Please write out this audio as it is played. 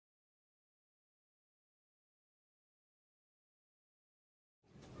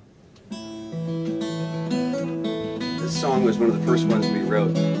song was one of the first ones we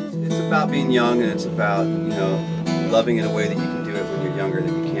wrote. It's about being young, and it's about, you know, loving in a way that you can do it when you're younger that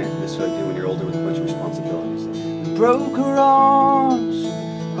you can't necessarily do when you're older with a bunch of responsibilities. We broke our arms,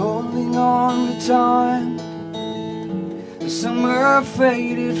 holding on to time. The summer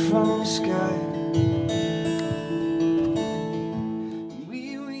faded from the sky.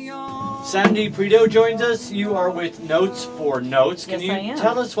 Sandy Preto joins us. You are with Notes for Notes. Can Yes, I you am.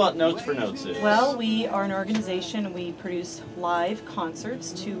 tell us what Notes for Notes is? Well, we are an organization and we produce live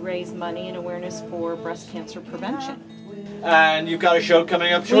concerts to raise money and awareness for breast cancer prevention. And you've got a show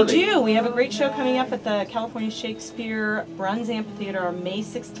coming up shortly. We do. We have a great show coming up at the California Shakespeare Bruns Amphitheatre on May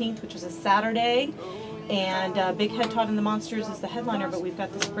 16th, which is a Saturday. And Big Head Todd and the Monsters is the headliner, but we've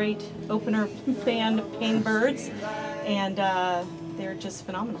got this great opener band, Paynbirds, and they're just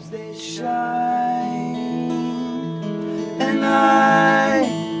phenomenal. They shine, and I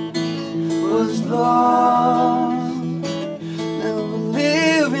was lost, never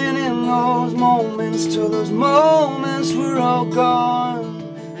living in those moments till those moments were all gone.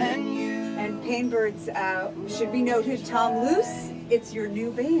 And Paynbirds, should be noted, Tom Luce, it's your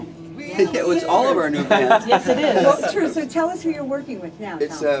new band. Yeah, well, it's all of our new bands. Yes, it is. Well, true, so tell us who you're working with now, Tom.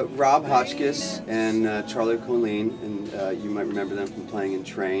 It's Rob Hotchkiss and Colin, and you might remember them from playing in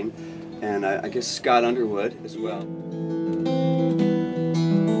Train, and I guess Scott Underwood as well.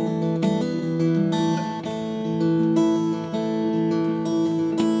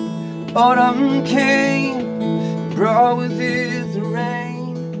 Autumn came, brought with it the rain.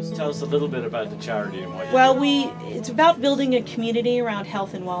 Tell us a little bit about the charity and what you Well, do. it's about building a community around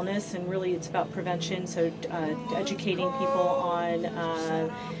health and wellness, and really it's about prevention, so educating people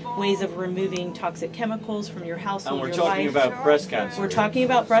on ways of removing toxic chemicals from your household, And we're your talking life. about breast cancer. We're talking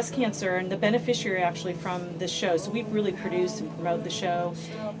about breast cancer and the beneficiary actually from this show. So we really produce and promote the show,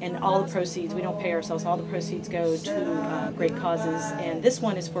 and all the proceeds, we don't pay ourselves, all the proceeds go to great causes. And this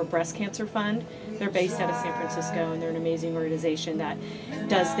one is for Breast Cancer Fund. They're based out of San Francisco, and they're an amazing organization that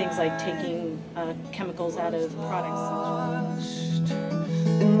does things like taking chemicals out of products.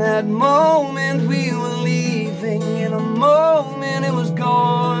 In that moment we were leaving, in a moment it was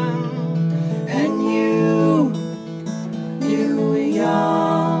gone. And you were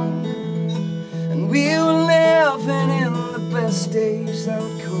young, and we were living in the best days that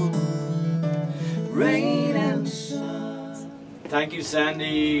would come, rain and sun. Thank you,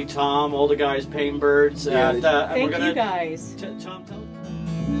 Sandy, Tom, all the guys, Paynbirds. Yeah, and Thank we're gonna, you guys. Tom, tell